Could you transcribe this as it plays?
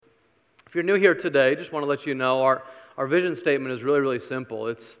If you're new here today, just want to let you know our vision statement is really, really simple.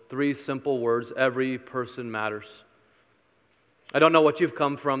 It's 3 simple words: every person matters. I don't know what you've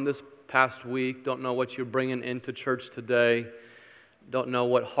come from this past week, don't know what you're bringing into church today, don't know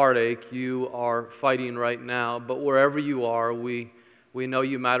what heartache you are fighting right now, but wherever you are, we know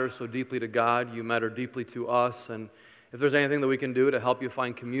you matter so deeply to God, you matter deeply to us, and if there's anything that we can do to help you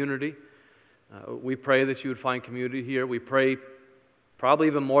find community, we pray that you would find community here. We pray probably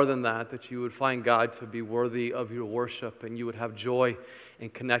even more than that you would find God to be worthy of your worship and you would have joy in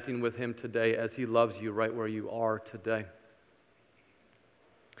connecting with Him today as He loves you right where you are today.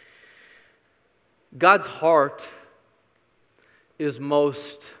 God's heart is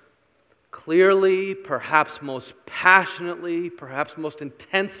most clearly, perhaps most passionately, perhaps most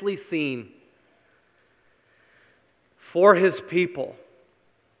intensely seen for His people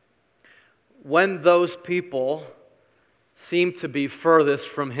when those people seem to be furthest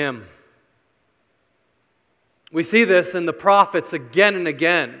from Him. We see this in the prophets again and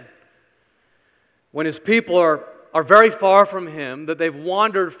again. When His people are very far from Him, that they've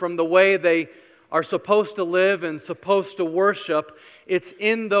wandered from the way they are supposed to live and supposed to worship, it's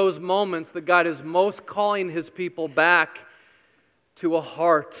in those moments that God is most calling His people back to a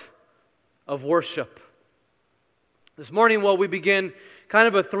heart of worship. This morning, we begin kind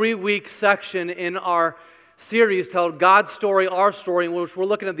of a 3-week section in our series titled God's Story, Our Story, in which we're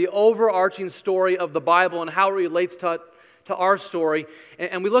looking at the overarching story of the Bible and how it relates to our story.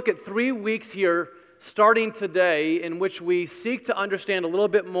 And we look at 3 weeks here, starting today, in which we seek to understand a little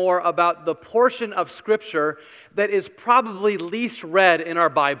bit more about the portion of Scripture that is probably least read in our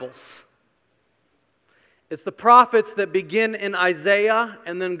Bibles. It's the prophets that begin in Isaiah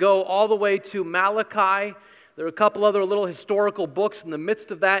and then go all the way to Malachi. There are a couple other little historical books in the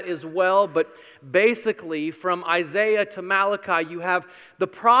midst of that as well, but basically from Isaiah to Malachi, you have the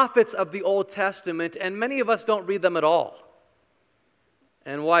prophets of the Old Testament, and many of us don't read them at all.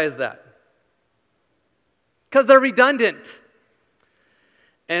 And why is that? Because they're redundant.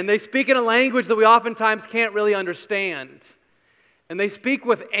 And they speak in a language that we oftentimes can't really understand. And they speak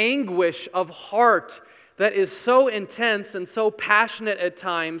with anguish of heart that is so intense and so passionate at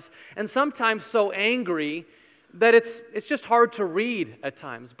times, and sometimes so angry that it's just hard to read at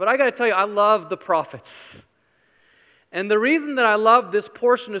times. But I got to tell you, I love the prophets. And the reason that I love this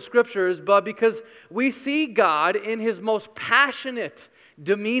portion of Scripture is because we see God in His most passionate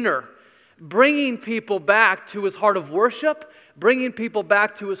demeanor, bringing people back to His heart of worship, bringing people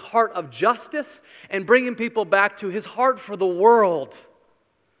back to His heart of justice, and bringing people back to His heart for the world.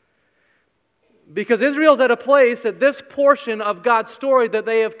 Because Israel's at a place at this portion of God's story that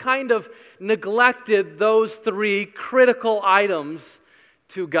they have kind of neglected those 3 critical items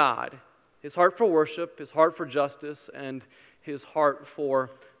to God: His heart for worship, His heart for justice, and His heart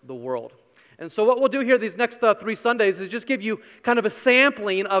for the world. And so what we'll do here these next 3 Sundays is just give you kind of a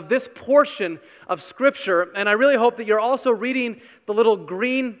sampling of this portion of Scripture. And I really hope that you're also reading the little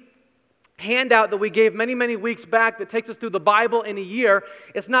green handout that we gave many, many weeks back that takes us through the Bible in a year.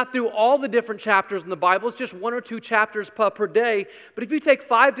 It's not through all the different chapters in the Bible. It's just 1 or 2 chapters per day. But if you take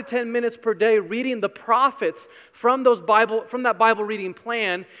 5 to 10 minutes per day reading the prophets from that Bible reading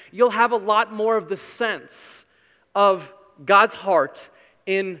plan, you'll have a lot more of the sense of God's heart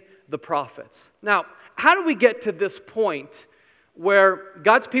in the prophets. Now, how do we get to this point where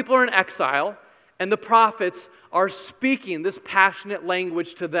God's people are in exile and the prophets are speaking this passionate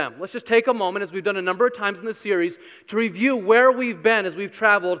language to them? Let's just take a moment, as we've done a number of times in this series, to review where we've been as we've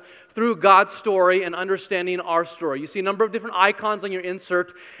traveled through God's story and understanding our story. You see a number of different icons on your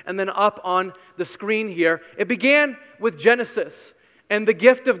insert and then up on the screen here. It began with Genesis and the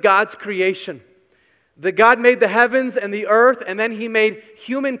gift of God's creation. That God made the heavens and the earth, and then He made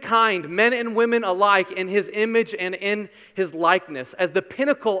humankind, men and women alike, in His image and in His likeness, as the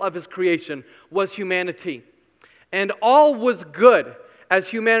pinnacle of His creation was humanity. And all was good as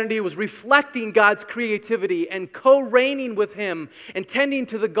humanity was reflecting God's creativity and co-reigning with Him and tending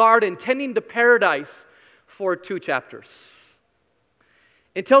to the garden, tending to paradise for 2 chapters.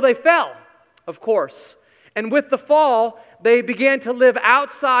 Until they fell, of course. And with the fall, they began to live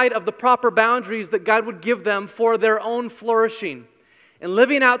outside of the proper boundaries that God would give them for their own flourishing. And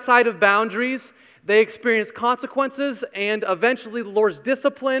living outside of boundaries, they experienced consequences and eventually the Lord's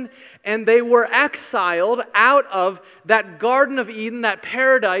discipline, and they were exiled out of that Garden of Eden, that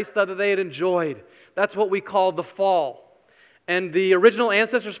paradise that they had enjoyed. That's what we call the fall. And the original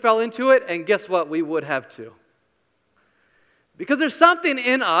ancestors fell into it, and guess what? We would have too. Because there's something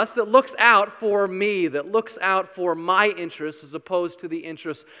in us that looks out for me, that looks out for my interests as opposed to the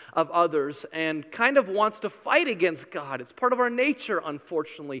interests of others, and kind of wants to fight against God. It's part of our nature,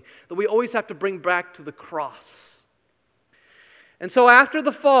 unfortunately, that we always have to bring back to the cross. And so after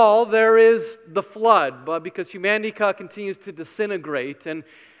the fall, there is the flood, but because humanity continues to disintegrate, and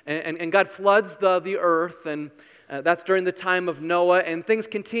God floods the earth, and that's during the time of Noah, and things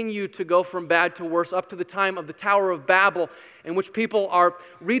continue to go from bad to worse up to the time of the Tower of Babel, in which people are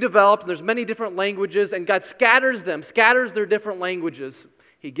redeveloped, and there's many different languages, and God scatters their different languages.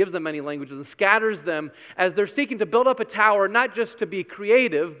 He gives them many languages and scatters them as they're seeking to build up a tower, not just to be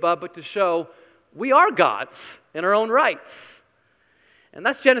creative, but to show we are gods in our own rights. And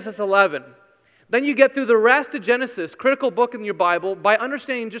that's Genesis 11. Then you get through the rest of Genesis, critical book in your Bible, by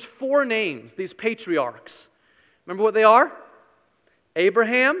understanding just 4 names, these patriarchs. Remember what they are?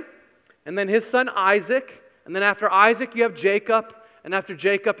 Abraham, and then his son Isaac, and then after Isaac you have Jacob, and after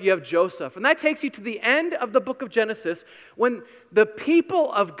Jacob you have Joseph. And that takes you to the end of the book of Genesis when the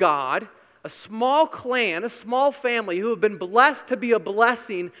people of God, a small clan, a small family who have been blessed to be a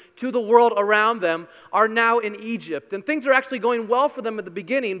blessing to the world around them, are now in Egypt. And things are actually going well for them at the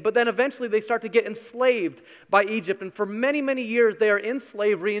beginning, but then eventually they start to get enslaved by Egypt. And for many, many years they are in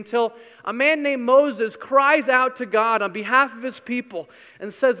slavery until a man named Moses cries out to God on behalf of his people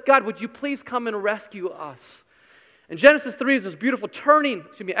and says, God, would you please come and rescue us? And Exodus 3 is this beautiful turning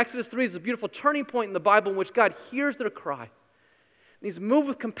point in the Bible in which God hears their cry. And he's moved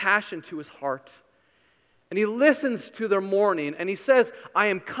with compassion to his heart. And he listens to their mourning. And he says, I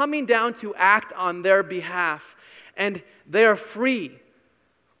am coming down to act on their behalf. And they are free.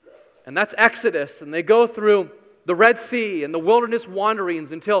 And that's Exodus. And they go through the Red Sea and the wilderness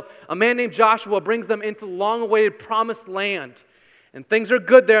wanderings until a man named Joshua brings them into the long-awaited promised land. And things are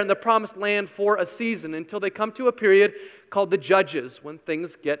good there in the promised land for a season until they come to a period called the Judges, when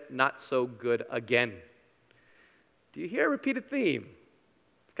things get not so good again. Do you hear a repeated theme?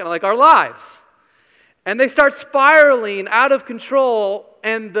 It's kind of like our lives. And they start spiraling out of control,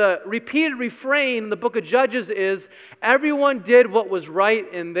 and the repeated refrain in the book of Judges is, everyone did what was right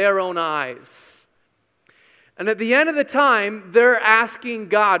in their own eyes. And at the end of the time, they're asking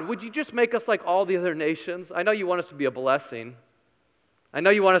God, would you just make us like all the other nations? I know you want us to be a blessing. I know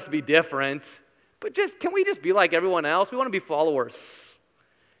you want us to be different, but can we just be like everyone else? We want to be followers.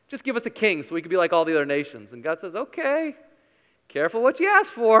 Just give us a king so we can be like all the other nations. And God says, okay, careful what you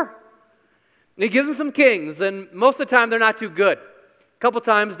ask for. And he gives them some kings, and most of the time they're not too good. A couple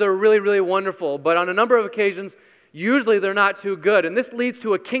times they're really, really wonderful, but on a number of occasions, usually they're not too good. And this leads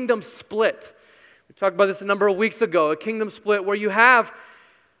to a kingdom split. We talked about this a number of weeks ago, a kingdom split where you have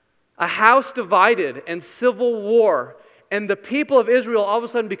a house divided and civil war, and the people of Israel all of a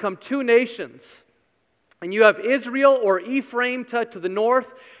sudden become 2 nations. And you have Israel or Ephraim to the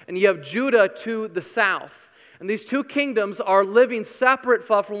north, and you have Judah to the south. And these 2 kingdoms are living separate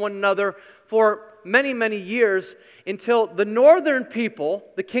from one another for many, many years until the northern people,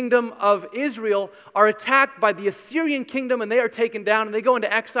 the kingdom of Israel, are attacked by the Assyrian kingdom, and they are taken down, and they go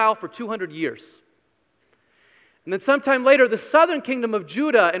into exile for 200 years. And then sometime later, the southern kingdom of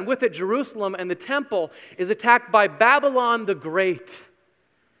Judah, and with it Jerusalem and the temple, is attacked by Babylon the Great.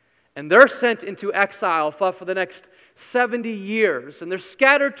 And they're sent into exile for the next 70 years. And they're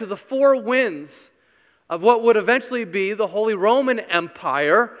scattered to the 4 winds of what would eventually be the Holy Roman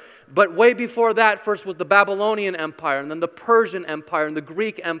Empire. But way before that, first was the Babylonian Empire, and then the Persian Empire, and the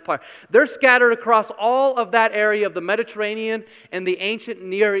Greek Empire. They're scattered across all of that area of the Mediterranean and the ancient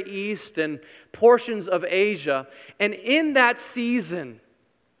Near East and portions of Asia. And in that season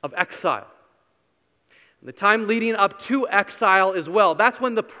of exile, the time leading up to exile as well, that's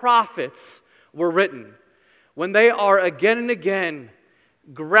when the prophets were written. When they are again and again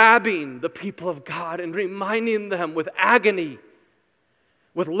grabbing the people of God and reminding them with agony,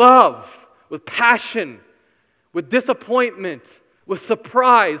 with love, with passion, with disappointment, with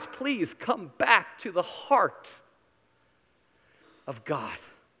surprise, please come back to the heart of God.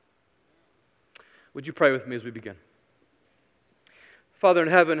 Would you pray with me as we begin? Father in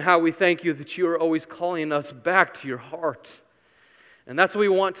heaven, how we thank you that you are always calling us back to your heart. And that's what we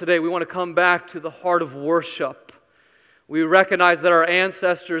want today. We want to come back to the heart of worship. We recognize that our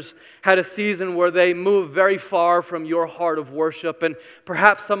ancestors had a season where they moved very far from your heart of worship, and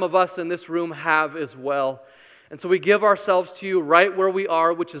perhaps some of us in this room have as well. And so we give ourselves to you right where we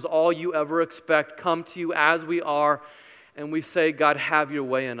are, which is all you ever expect. Come to you as we are, and we say, God, have your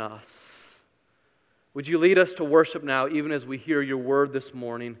way in us. Would you lead us to worship now, even as we hear your word this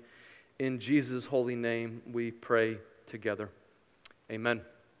morning? In Jesus' holy name, we pray together. Amen.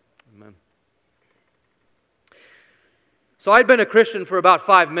 Amen. So I'd been a Christian for about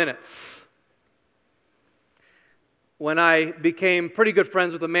 5 minutes when I became pretty good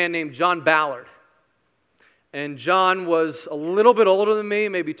friends with a man named John Ballard. And John was a little bit older than me,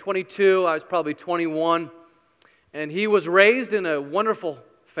 maybe 22. I was probably 21. And he was raised in a wonderful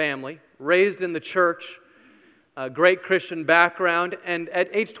family, raised in the church, a great Christian background. And at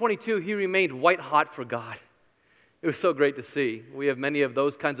age 22, he remained white hot for God. It was so great to see. We have many of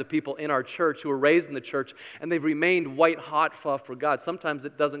those kinds of people in our church who were raised in the church, and they've remained white hot for God. Sometimes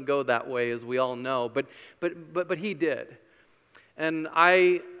it doesn't go that way, as we all know, but he did. And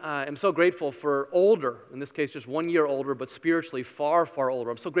I am so grateful for older, in this case just 1 year older, but spiritually far, far older.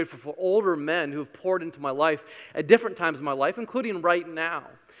 I'm so grateful for older men who have poured into my life at different times in my life, including right now.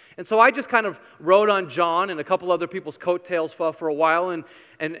 And so I just kind of rode on John and a couple other people's coattails for a while and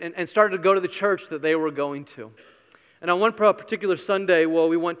started to go to the church that they were going to. And on one particular Sunday,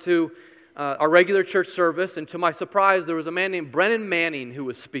 we went to our regular church service, and to my surprise, there was a man named Brennan Manning who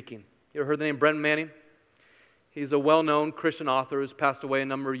was speaking. You ever heard the name Brennan Manning? He's a well-known Christian author who's passed away a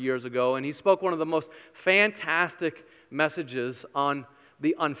number of years ago, and he spoke one of the most fantastic messages on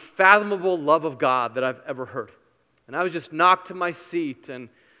the unfathomable love of God that I've ever heard. And I was just knocked to my seat and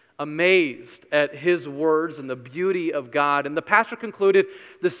amazed at his words and the beauty of God. And the pastor concluded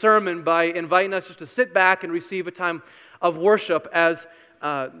the sermon by inviting us just to sit back and receive a time of worship as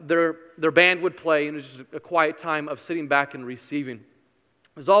their band would play, and it was just a quiet time of sitting back and receiving.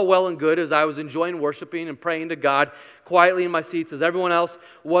 It was all well and good as I was enjoying worshiping and praying to God quietly in my seats as everyone else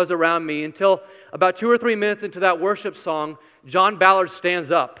was around me, until about 2 or 3 minutes into that worship song, John Ballard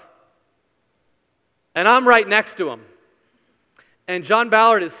stands up. And I'm right next to him. And John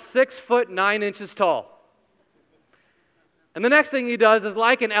Ballard is 6'9" tall. And the next thing he does is,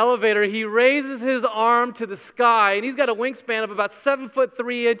 like an elevator, he raises his arm to the sky, and he's got a wingspan of about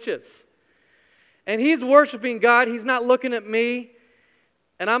 7'3". And he's worshiping God. He's not looking at me.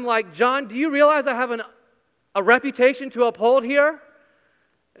 And I'm like, John, do you realize I have a reputation to uphold here?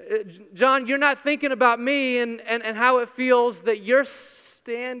 John, you're not thinking about me and how it feels that you're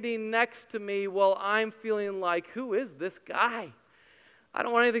standing next to me while I'm feeling like, who is this guy? I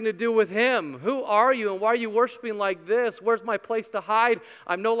don't want anything to do with him. Who are you, and why are you worshiping like this? Where's my place to hide?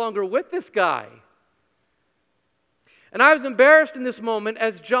 I'm no longer with this guy. And I was embarrassed in this moment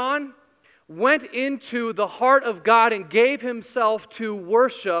as John went into the heart of God and gave himself to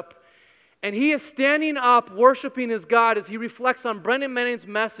worship. And he is standing up worshiping his God as he reflects on Brennan Manning's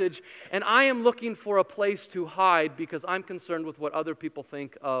message. And I am looking for a place to hide because I'm concerned with what other people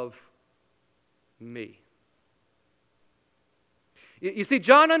think of me. You see,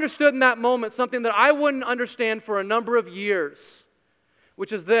 John understood in that moment something that I wouldn't understand for a number of years,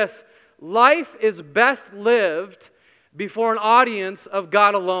 which is this: life is best lived before an audience of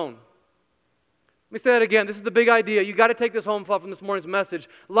God alone. Let me say that again. This is the big idea. You got to take this home from this morning's message.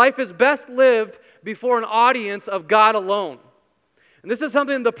 Life is best lived before an audience of God alone. And this is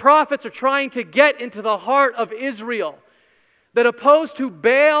something the prophets are trying to get into the heart of Israel. That opposed to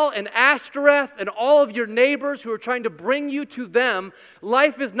Baal and Ashtoreth and all of your neighbors who are trying to bring you to them,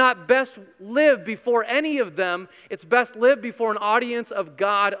 life is not best lived before any of them. It's best lived before an audience of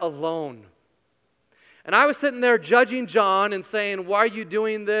God alone. And I was sitting there judging John and saying, why are you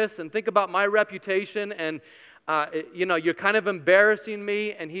doing this? And think about my reputation, and you're kind of embarrassing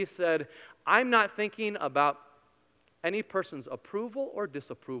me. And he said, I'm not thinking about any person's approval or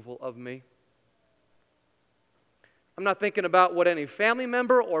disapproval of me. I'm not thinking about what any family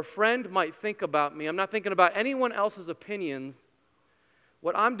member or friend might think about me. I'm not thinking about anyone else's opinions.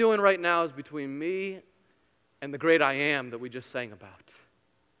 What I'm doing right now is between me and the great I am that we just sang about.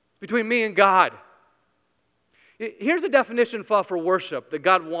 Between me and God. Here's a definition for worship that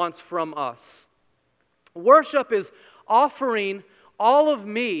God wants from us. Worship is offering all of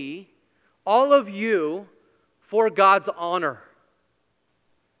me, all of you, for God's honor.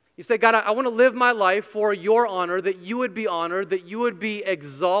 You say, God, I want to live my life for your honor, that you would be honored, that you would be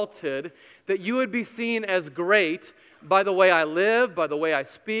exalted, that you would be seen as great by the way I live, by the way I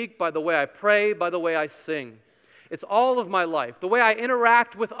speak, by the way I pray, by the way I sing. It's all of my life. The way I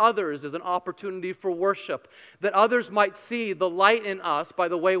interact with others is an opportunity for worship, that others might see the light in us by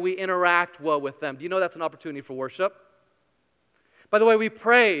the way we interact well with them. Do you know that's an opportunity for worship? By the way we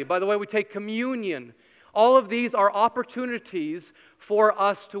pray, by the way we take communion. All of these are opportunities for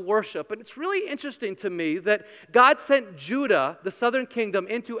us to worship. And it's really interesting to me that God sent Judah, the southern kingdom,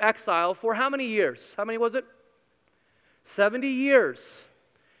 into exile for how many years? How many was it? 70 years,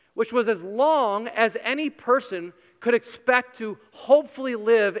 which was as long as any person could expect to hopefully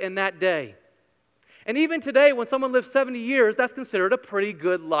live in that day. And even today, when someone lives 70 years, that's considered a pretty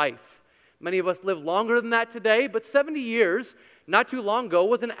good life. Many of us live longer than that today, but 70 years, not too long ago,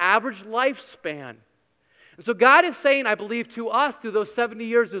 was an average lifespan. And so God is saying, I believe, to us through those 70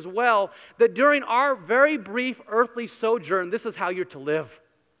 years as well, that during our very brief earthly sojourn, this is how you're to live.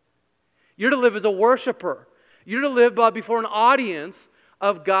 You're to live as a worshiper. You're to live before an audience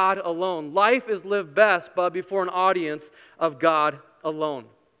of God alone. Life is lived best before an audience of God alone.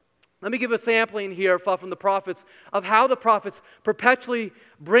 Let me give a sampling here from the prophets of how the prophets perpetually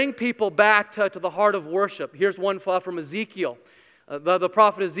bring people back to the heart of worship. Here's one from Ezekiel. The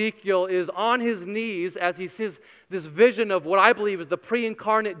prophet Ezekiel is on his knees as he sees this vision of what I believe is the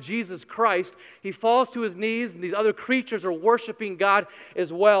pre-incarnate Jesus Christ. He falls to his knees, and these other creatures are worshiping God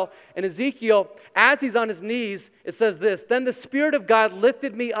as well. And Ezekiel, as he's on his knees, it says this, "Then the Spirit of God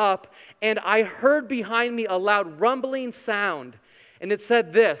lifted me up, and I heard behind me a loud rumbling sound. And it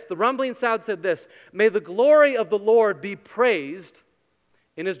said this," the rumbling sound said this, "May the glory of the Lord be praised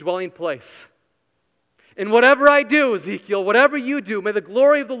in his dwelling place." And whatever I do, Ezekiel, whatever you do, may the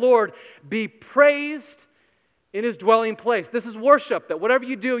glory of the Lord be praised in his dwelling place. This is worship, that whatever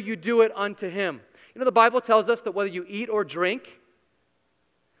you do it unto him. You know, the Bible tells us that whether you eat or drink,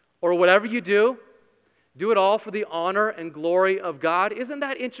 or whatever you do it all for the honor and glory of God. Isn't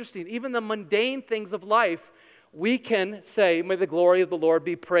that interesting? Even the mundane things of life, we can say, may the glory of the Lord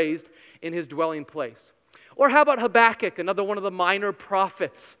be praised in his dwelling place. Or how about Habakkuk, another one of the minor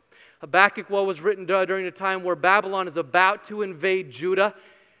prophets? Habakkuk was written during a time where Babylon is about to invade Judah,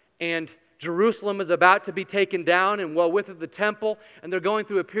 and Jerusalem is about to be taken down, and with it the temple, and they're going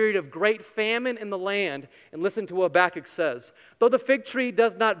through a period of great famine in the land. And listen to what Habakkuk says. "Though the fig tree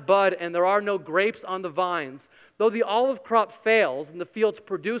does not bud, and there are no grapes on the vines, though the olive crop fails, and the fields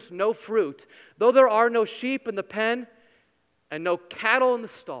produce no fruit, though there are no sheep in the pen, and no cattle in the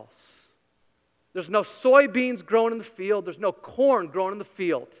stalls." There's no soybeans growing in the field, there's no corn growing in the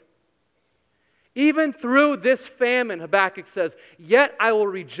field. Even through this famine, Habakkuk says, "Yet I will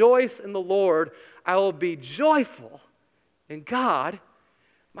rejoice in the Lord. I will be joyful in God,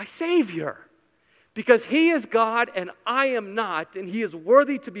 my Savior. Because he is God and I am not, and he is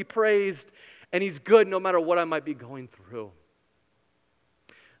worthy to be praised, and he's good no matter what I might be going through."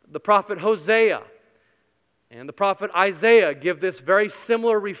 The prophet Hosea and the prophet Isaiah give this very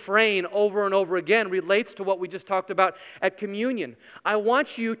similar refrain over and over again, relates to what we just talked about at communion. "I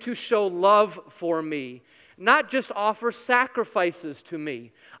want you to show love for me, not just offer sacrifices to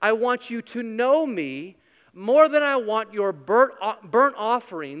me. I want you to know me more than I want your burnt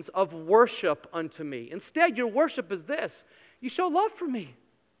offerings of worship unto me. Instead, your worship is this: you show love for me.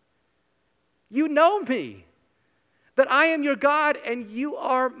 You know me, that I am your God and you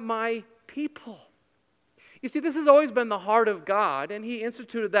are my people." You see, this has always been the heart of God, and he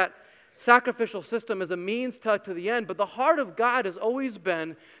instituted that sacrificial system as a means to the end, but the heart of God has always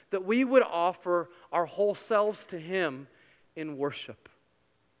been that we would offer our whole selves to him in worship.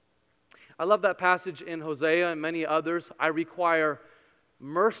 I love that passage in Hosea and many others. I require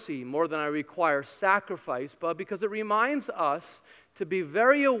mercy more than I require sacrifice, but because it reminds us to be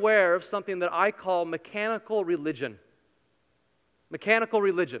very aware of something that I call mechanical religion. Mechanical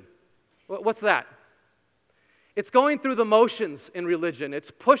religion. What's that? It's going through the motions in religion.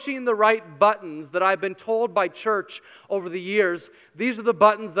 It's pushing the right buttons that I've been told by church over the years. These are the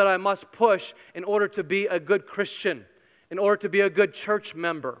buttons that I must push in order to be a good Christian, in order to be a good church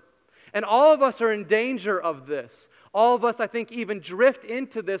member. And all of us are in danger of this. All of us, I think, even drift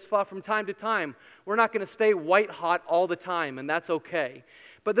into this from time to time. We're not going to stay white hot all the time, and that's okay.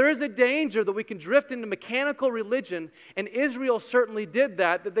 But there is a danger that we can drift into mechanical religion, and Israel certainly did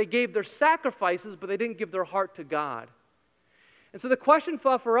that they gave their sacrifices, but they didn't give their heart to God. And so the question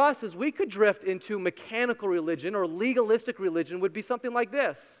for us is, we could drift into mechanical religion or legalistic religion would be something like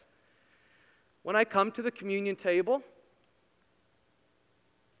this. When I come to the communion table,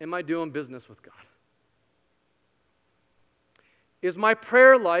 am I doing business with God? Is my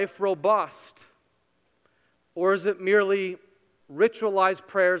prayer life robust? Or is it merely ritualized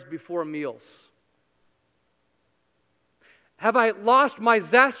prayers before meals? Have I lost my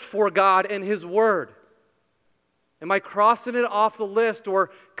zest for God and his word? Am I crossing it off the list or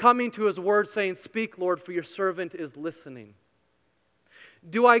coming to his word saying, "Speak, Lord, for your servant is listening"?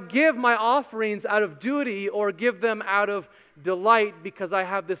 Do I give my offerings out of duty or give them out of delight because I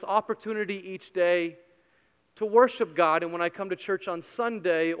have this opportunity each day to worship God? And when I come to church on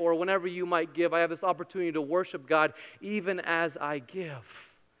Sunday or whenever you might give, I have this opportunity to worship God even as I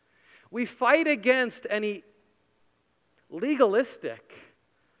give. We fight against any legalistic,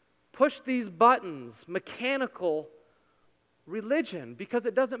 push these buttons, mechanical religion because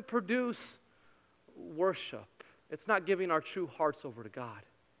it doesn't produce worship. It's not giving our true hearts over to God.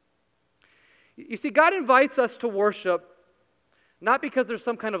 You see, God invites us to worship not because there's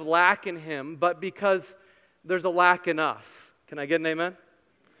some kind of lack in Him, but because there's a lack in us. Can I get an amen?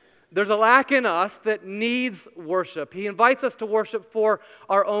 There's a lack in us that needs worship. He invites us to worship for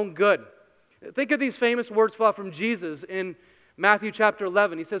our own good. Think of these famous words from Jesus in Matthew chapter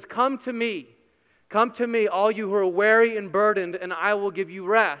 11. He says, come to me, all you who are weary and burdened, and I will give you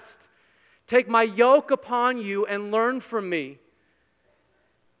rest. Take my yoke upon you and learn from me.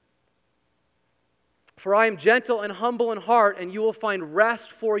 For I am gentle and humble in heart, and you will find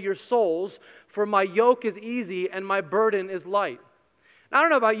rest for your souls. For my yoke is easy and my burden is light. Now, I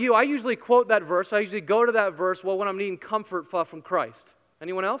don't know about you. I usually quote that verse. I usually go to that verse when I'm needing comfort from Christ.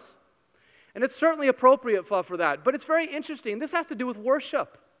 Anyone else? And it's certainly appropriate for that. But it's very interesting. This has to do with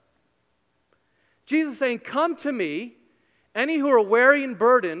worship. Jesus is saying, come to me, any who are weary and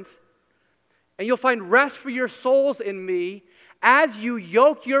burdened, and you'll find rest for your souls in me as you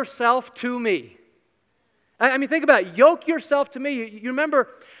yoke yourself to me. I mean, think about it. Yoke yourself to me. You remember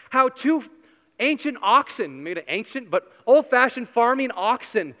how two ancient oxen, maybe ancient, but old-fashioned farming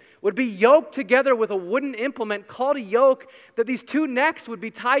oxen would be yoked together with a wooden implement called a yoke, that these two necks would be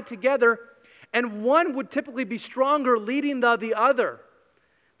tied together, and one would typically be stronger leading the other.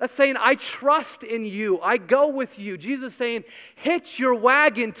 That's saying, I trust in you. I go with you. Jesus is saying, hitch your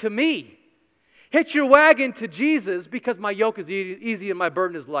wagon to me. Hitch your wagon to Jesus because my yoke is easy and my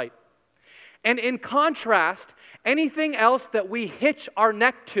burden is light. And in contrast, anything else that we hitch our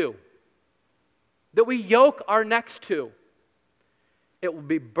neck to, that we yoke our necks to, it will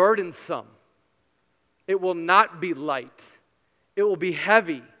be burdensome. It will not be light. It will be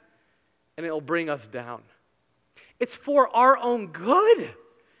heavy, and it will bring us down. It's for our own good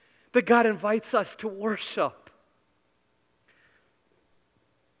that God invites us to worship.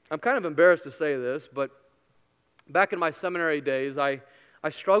 I'm kind of embarrassed to say this, but back in my seminary days, I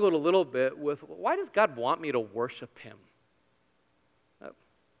struggled a little bit with, why does God want me to worship Him?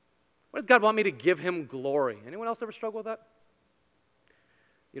 Why does God want me to give Him glory? Anyone else ever struggle with that?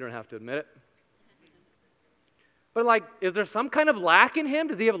 You don't have to admit it. But is there some kind of lack in Him?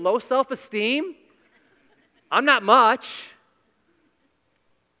 Does He have low self-esteem? I'm not much.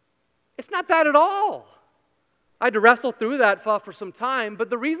 It's not that at all. I had to wrestle through that for some time, but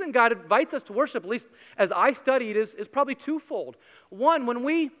the reason God invites us to worship, at least as I studied, is probably twofold. One, when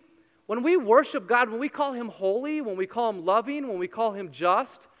we worship God, when we call Him holy, when we call Him loving, when we call Him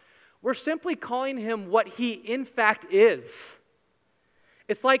just, we're simply calling Him what He in fact is.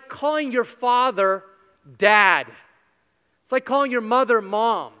 It's like calling your father dad. It's like calling your mother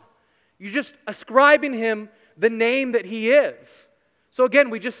mom. You're just ascribing Him the name that He is. So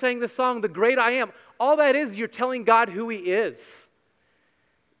again, we just sang this song, The Great I Am. All that is, you're telling God who He is.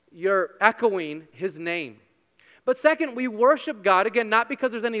 You're echoing His name. But second, we worship God, again, not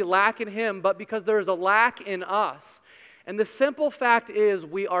because there's any lack in Him, but because there is a lack in us. And the simple fact is,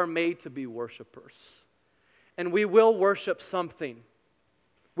 we are made to be worshipers. And we will worship something.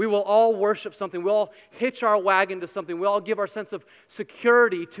 We will all worship something. We'll all hitch our wagon to something. We'll all give our sense of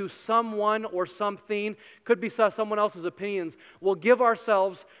security to someone or something. Could be someone else's opinions. We'll give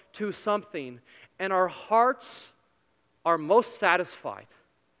ourselves to something. And our hearts are most satisfied.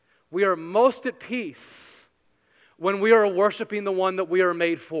 We are most at peace when we are worshiping the one that we are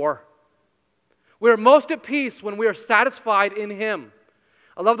made for. We are most at peace when we are satisfied in Him.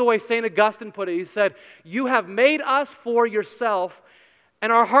 I love the way St. Augustine put it. He said, you have made us for yourself,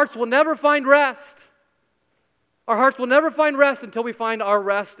 and our hearts will never find rest. Our hearts will never find rest until we find our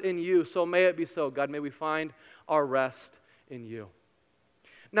rest in you. So may it be so, God. May we find our rest in you.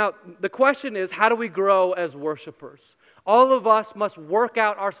 Now, the question is, how do we grow as worshipers? All of us must work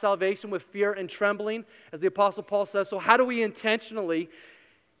out our salvation with fear and trembling, as the Apostle Paul says. So how do we intentionally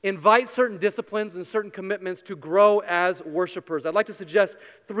invite certain disciplines and certain commitments to grow as worshipers? I'd like to suggest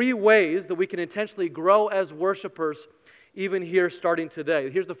 3 ways that we can intentionally grow as worshipers, even here starting today.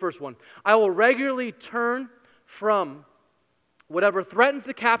 Here's the first one. I will regularly turn from whatever threatens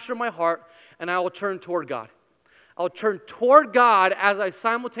to capture my heart, and I will turn toward God. I'll turn toward God as I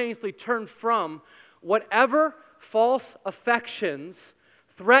simultaneously turn from whatever false affections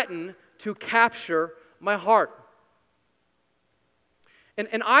threaten to capture my heart.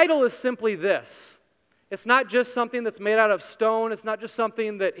 An idol is simply this. It's not just something that's made out of stone. It's not just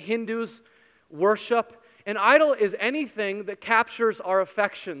something that Hindus worship. An idol is anything that captures our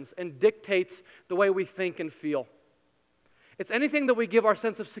affections and dictates the way we think and feel. It's anything that we give our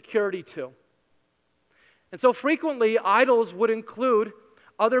sense of security to. And so frequently, idols would include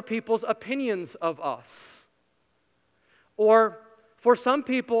other people's opinions of us. Or for some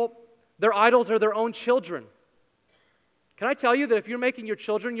people, their idols are their own children. Can I tell you that if you're making your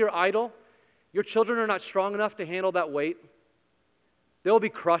children your idol, Your children are not strong enough to handle that weight. They'll be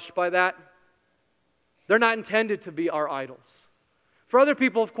crushed by that. They're not intended to be our idols. For other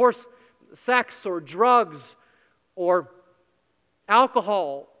people, of course, sex or drugs or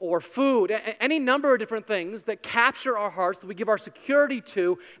alcohol or food, any number of different things that capture our hearts, that we give our security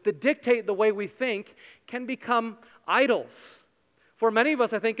to, that dictate the way we think, can become idols. For many of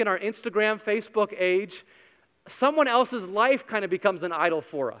us, I think in our Instagram, Facebook age, someone else's life kind of becomes an idol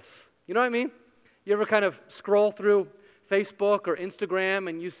for us. You know what I mean? You ever kind of scroll through Facebook or Instagram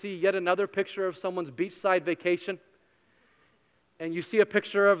and you see yet another picture of someone's beachside vacation? And you see a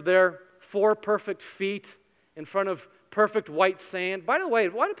picture of their 4 perfect feet in front of perfect white sand. By the way,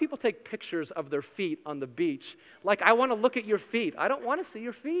 why do people take pictures of their feet on the beach? Like, I want to look at your feet. I don't want to see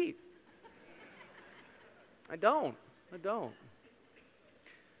your feet. I don't.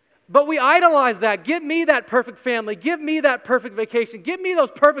 But we idolize that. Give me that perfect family. Give me that perfect vacation. Give me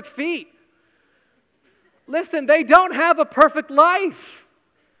those perfect feet. Listen, they don't have a perfect life.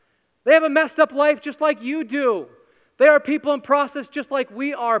 They have a messed up life just like you do. They are people in process just like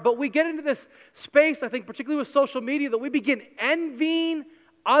we are. But we get into this space, I think, particularly with social media, that we begin envying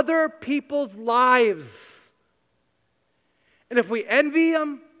other people's lives. And if we envy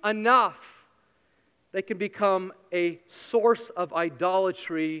them enough, they can become a source of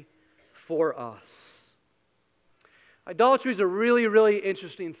idolatry for us. Idolatry is a really, really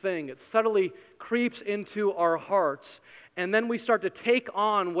interesting thing. It subtly creeps into our hearts, and then we start to take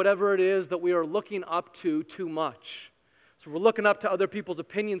on whatever it is that we are looking up to too much. So we're looking up to other people's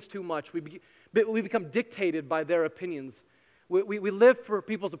opinions too much. We become dictated by their opinions. We live for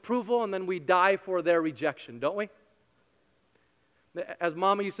people's approval, and then we die for their rejection, don't we? As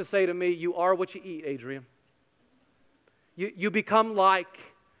Mama used to say to me, you are what you eat, Adrian. You become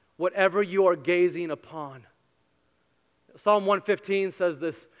like whatever you are gazing upon. Psalm 115 says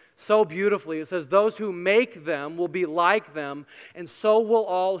this so beautifully. It says, those who make them will be like them, and so will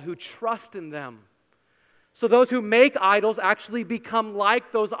all who trust in them. So those who make idols actually become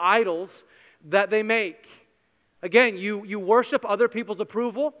like those idols that they make. Again, you worship other people's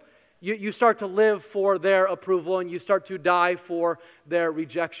approval. You start to live for their approval, and you start to die for their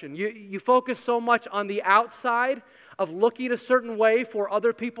rejection. You focus so much on the outside of looking a certain way for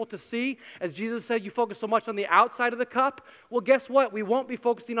other people to see. As Jesus said, you focus so much on the outside of the cup. Well, guess what? We won't be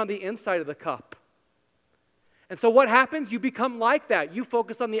focusing on the inside of the cup. And so what happens? You become like that. You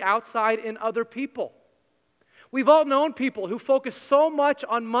focus on the outside in other people. We've all known people who focus so much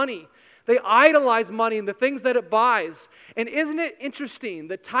on money. They idolize money and the things that it buys. And isn't it interesting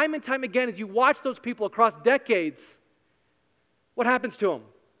that time and time again, as you watch those people across decades, what happens to them?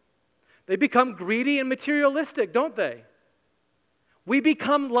 They become greedy and materialistic, don't they? We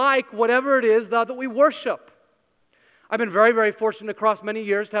become like whatever it is that we worship. I've been very, very fortunate across many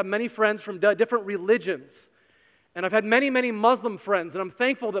years to have many friends from different religions. And I've had many, many Muslim friends, and I'm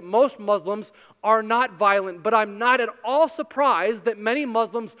thankful that most Muslims are not violent, but I'm not at all surprised that many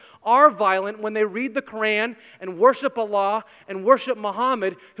Muslims are violent when they read the Quran and worship Allah and worship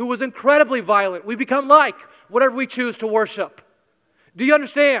Muhammad, who was incredibly violent. We become like whatever we choose to worship. Do you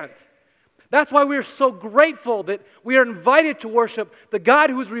understand? That's why we are so grateful that we are invited to worship the God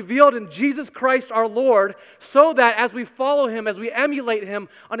who is revealed in Jesus Christ our Lord, so that as we follow Him, as we emulate Him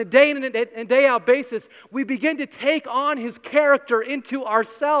on a day in and day out basis, we begin to take on His character into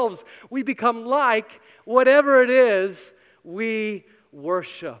ourselves. We become like whatever it is we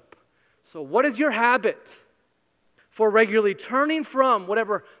worship. So what is your habit for regularly turning from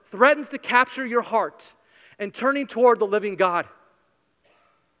whatever threatens to capture your heart and turning toward the living God?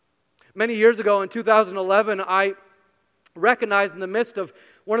 Many years ago in 2011, I recognized in the midst of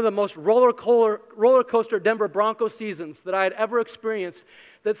one of the most roller coaster Denver Broncos seasons that I had ever experienced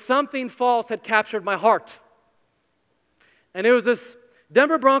that something false had captured my heart. And it was this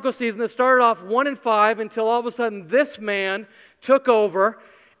Denver Broncos season that started off 1-5 until all of a sudden this man took over,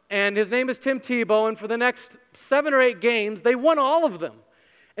 and his name is Tim Tebow, and for the next 7 or 8 games, they won all of them.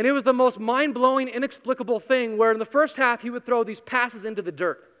 And it was the most mind-blowing, inexplicable thing where in the first half he would throw these passes into the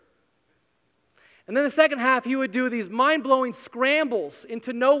dirt. And then the second half, he would do these mind-blowing scrambles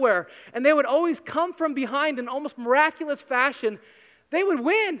into nowhere, and they would always come from behind in almost miraculous fashion. They would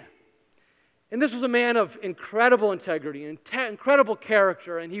win. And this was a man of incredible integrity and incredible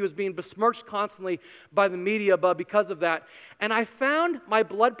character, and he was being besmirched constantly by the media because of that. And I found my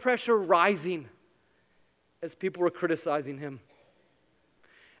blood pressure rising as people were criticizing him.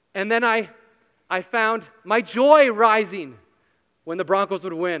 And then I found my joy rising when the Broncos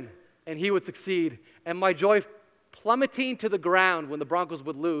would win and he would succeed, and my joy plummeting to the ground when the Broncos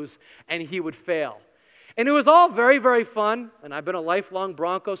would lose and he would fail. And it was all very, very fun, and I've been a lifelong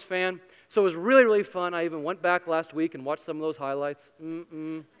Broncos fan, so it was really, really fun. I even went back last week and watched some of those highlights.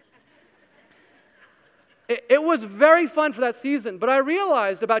 It was very fun for that season, but I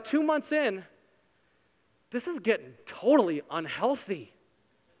realized about 2 months in, this is getting totally unhealthy.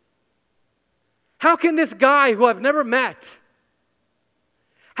 How can this guy who I've never met,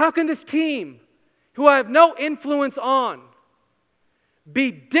 how can this team who I have no influence on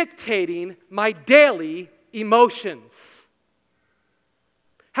be dictating my daily emotions?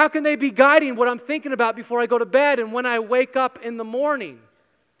 How can they be guiding what I'm thinking about before I go to bed and when I wake up in the morning?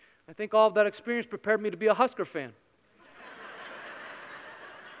 I think all of that experience prepared me to be a Husker fan.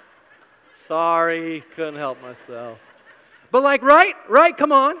 Sorry, couldn't help myself. But right,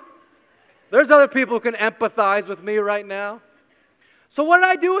 come on. There's other people who can empathize with me right now. So what did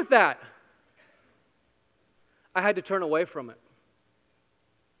I do with that? I had to turn away from it.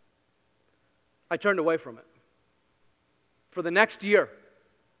 I turned away from it. For the next year,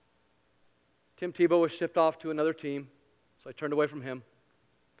 Tim Tebow was shipped off to another team, so I turned away from him.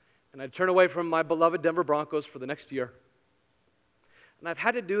 And I turned away from my beloved Denver Broncos for the next year. And I've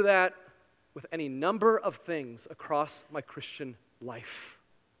had to do that with any number of things across my Christian life.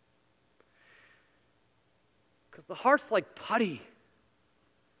 Because the heart's like putty.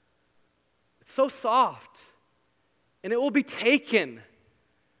 It's so soft. And it will be taken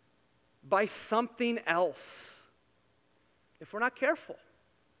by something else if we're not careful.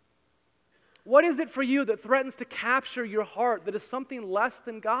 What is it for you that threatens to capture your heart that is something less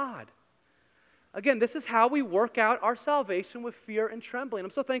than God? Again, this is how we work out our salvation with fear and trembling. I'm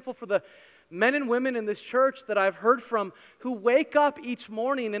so thankful for the men and women in this church that I've heard from who wake up each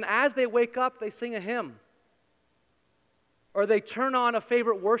morning, and as they wake up, they sing a hymn. Or they turn on a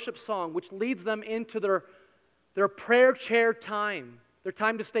favorite worship song, which leads them into their prayer chair time, their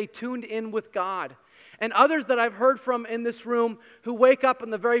time to stay tuned in with God. And others that I've heard from in this room who wake up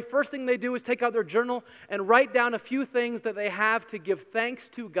and the very first thing they do is take out their journal and write down a few things that they have to give thanks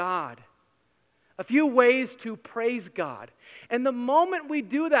to God. A few ways to praise God. And the moment we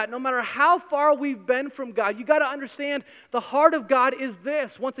do that, no matter how far we've been from God, you got to understand the heart of God is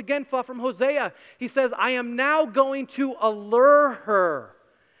this. Once again, from Hosea, he says, I am now going to allure her.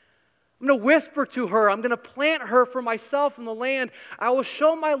 I'm going to whisper to her. I'm going to plant her for myself in the land. I will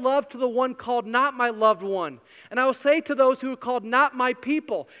show my love to the one called not my loved one. And I will say to those who are called not my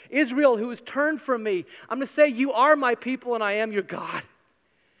people, Israel, who has turned from me, I'm going to say, you are my people and I am your God.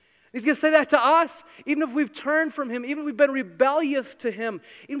 He's going to say that to us, even if we've turned from him, even if we've been rebellious to him,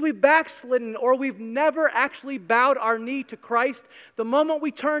 even if we've backslidden, or we've never actually bowed our knee to Christ. The moment we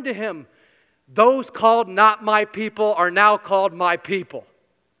turn to him, those called not my people are now called my people.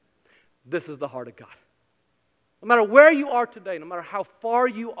 This is the heart of God. No matter where you are today, no matter how far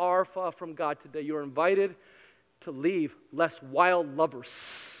you are from God today, you are invited to leave less wild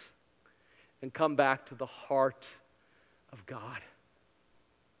lovers and come back to the heart of God.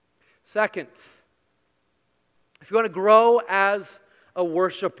 Second, if you want to grow as a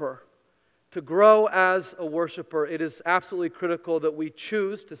worshiper, it is absolutely critical that we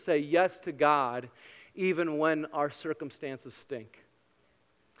choose to say yes to God even when our circumstances stink.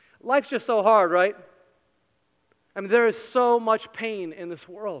 Life's just so hard, right? I mean, there is so much pain in this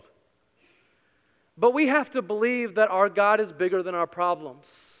world. But we have to believe that our God is bigger than our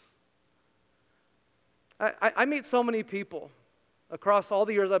problems. I meet so many people. Across all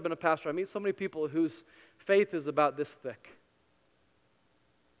the years I've been a pastor, I meet so many people whose faith is about this thick.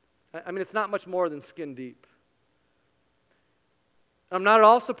 I mean, it's not much more than skin deep. I'm not at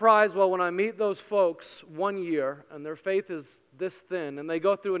all surprised, when I meet those folks 1 year and their faith is this thin and they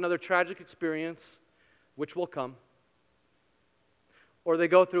go through another tragic experience, which will come, or they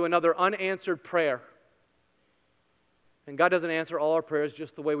go through another unanswered prayer. And God doesn't answer all our prayers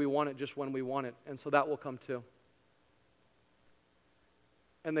just the way we want it, just when we want it. And so that will come too.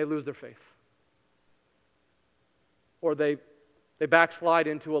 And they lose their faith. Or they backslide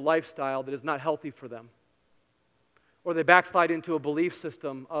into a lifestyle that is not healthy for them. Or they backslide into a belief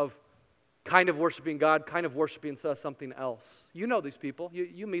system of kind of worshiping God, kind of worshiping something else. You know these people.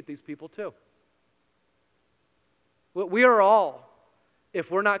 You meet these people too. We are all,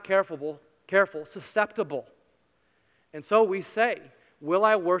 if we're not careful, susceptible. And so we say, will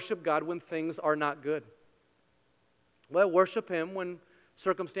I worship God when things are not good? Will I worship him when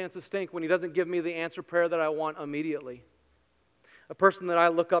circumstances stink, when he doesn't give me the answer prayer that I want immediately? A person that I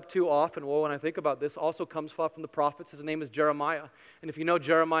look up to often, when I think about this, also comes from the prophets. His name is Jeremiah. And if you know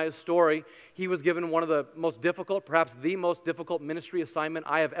Jeremiah's story, he was given one of the most difficult, perhaps the most difficult ministry assignment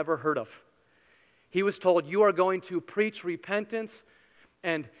I have ever heard of. He was told, you are going to preach repentance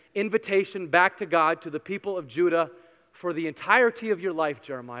and invitation back to God, to the people of Judah for the entirety of your life,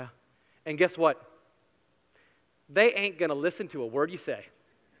 Jeremiah. And guess what? They ain't going to listen to a word you say.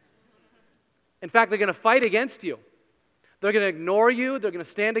 In fact, they're going to fight against you. They're going to ignore you. They're going to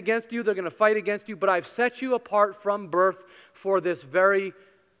stand against you. They're going to fight against you. But I've set you apart from birth for this very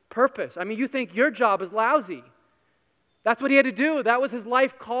purpose. I mean, you think your job is lousy. That's what he had to do. That was his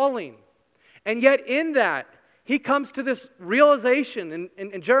life calling. And yet in that, he comes to this realization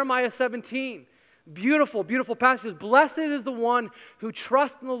in Jeremiah 17. Beautiful, beautiful passages. Blessed is the one who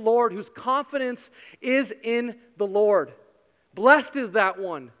trusts in the Lord, whose confidence is in the Lord. Blessed is that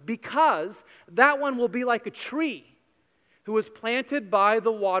one, because that one will be like a tree who is planted by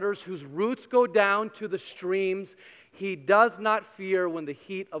the waters, whose roots go down to the streams. He does not fear when the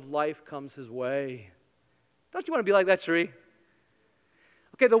heat of life comes his way. Don't you want to be like that tree?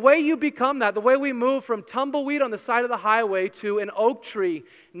 Okay, the way you become that, the way we move from tumbleweed on the side of the highway to an oak tree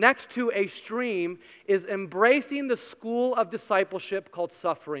next to a stream is embracing the school of discipleship called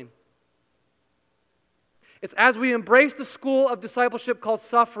suffering. It's as we embrace the school of discipleship called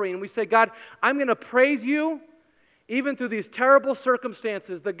suffering, and we say, God, I'm going to praise you even through these terrible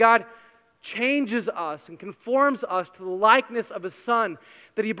circumstances, that God changes us and conforms us to the likeness of his Son,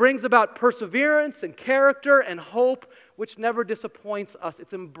 that he brings about perseverance and character and hope, which never disappoints us.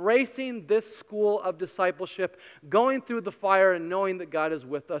 It's embracing this school of discipleship, going through the fire and knowing that God is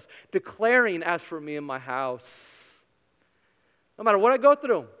with us, declaring, as for me and my house. No matter what I go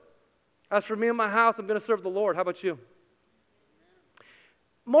through, as for me and my house, I'm going to serve the Lord. How about you?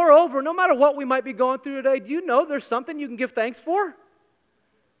 Moreover, no matter what we might be going through today, do you know there's something you can give thanks for?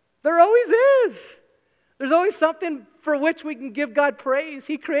 There always is. There's always something for which we can give God praise.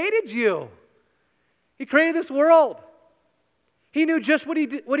 He created you. He created this world. He knew just what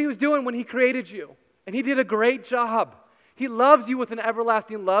he was doing when he created you. And he did a great job. He loves you with an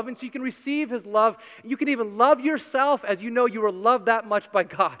everlasting love, and so you can receive his love. You can even love yourself as you know you were loved that much by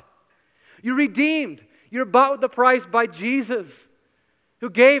God. You're redeemed. You're bought with the price by Jesus, who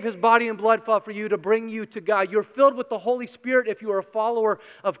gave his body and blood for you to bring you to God. You're filled with the Holy Spirit if you are a follower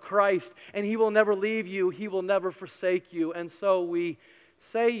of Christ, and he will never leave you. He will never forsake you. And so we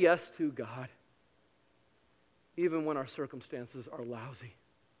say yes to God, even when our circumstances are lousy.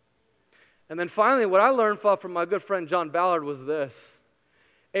 And then finally, what I learned from my good friend John Ballard was this.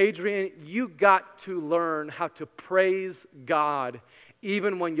 Adrian, you got to learn how to praise God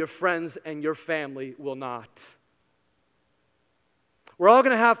even when your friends and your family will not. We're all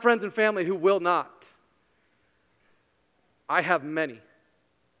going to have friends and family who will not. I have many.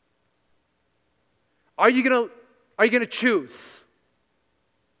 Are you going to choose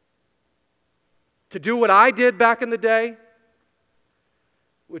to do what I did back in the day,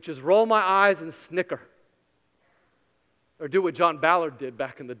 which is roll my eyes and snicker? Or do what John Ballard did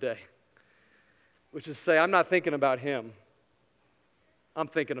back in the day, which is say, I'm not thinking about him. I'm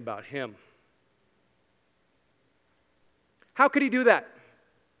thinking about him. How could he do that?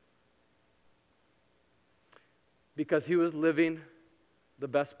 Because he was living the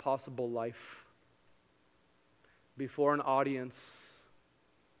best possible life before an audience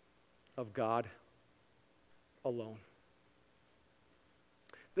of God alone.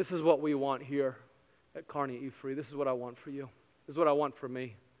 This is what we want here at Kearney E-Free. This is what I want for you. This is what I want for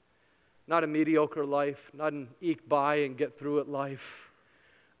me. Not a mediocre life, not an eke by and get through it life.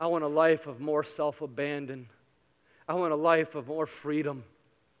 I want a life of more self-abandon. I want a life of more freedom.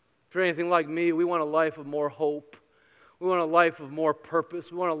 If you're anything like me, we want a life of more hope. We want a life of more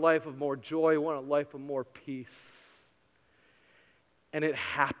purpose. We want a life of more joy. We want a life of more peace. And it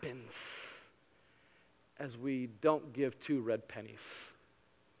happens as we don't give two red pennies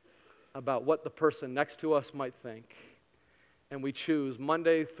about what the person next to us might think. And we choose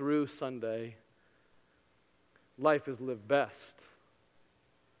Monday through Sunday, life is lived best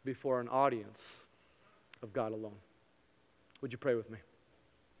before an audience of God alone. Would you pray with me?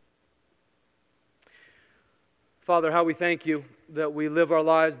 Father, how we thank you that we live our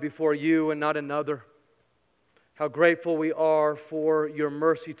lives before you and not another. How grateful we are for your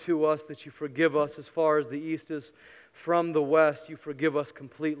mercy to us, that you forgive us as far as the east is from the west. You forgive us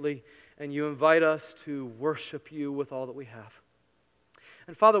completely, and you invite us to worship you with all that we have.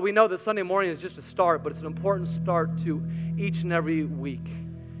 And Father, we know that Sunday morning is just a start, but it's an important start to each and every week.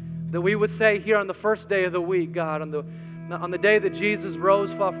 That we would say here on the first day of the week, God, on the day that Jesus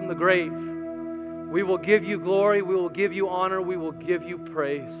rose from the grave, we will give you glory, we will give you honor, we will give you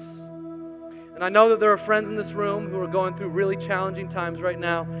praise. And I know that there are friends in this room who are going through really challenging times right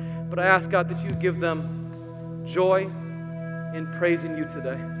now, but I ask, God, that you give them joy in praising you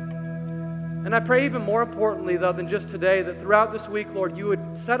today. And I pray even more importantly, though, than just today, that throughout this week, Lord, you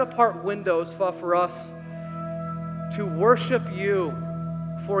would set apart windows for us to worship you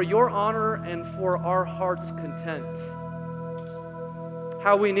for your honor and for our heart's content.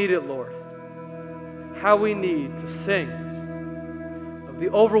 How we need it, Lord. How we need to sing of the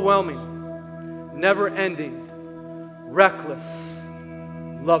overwhelming, never-ending, reckless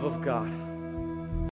love of God.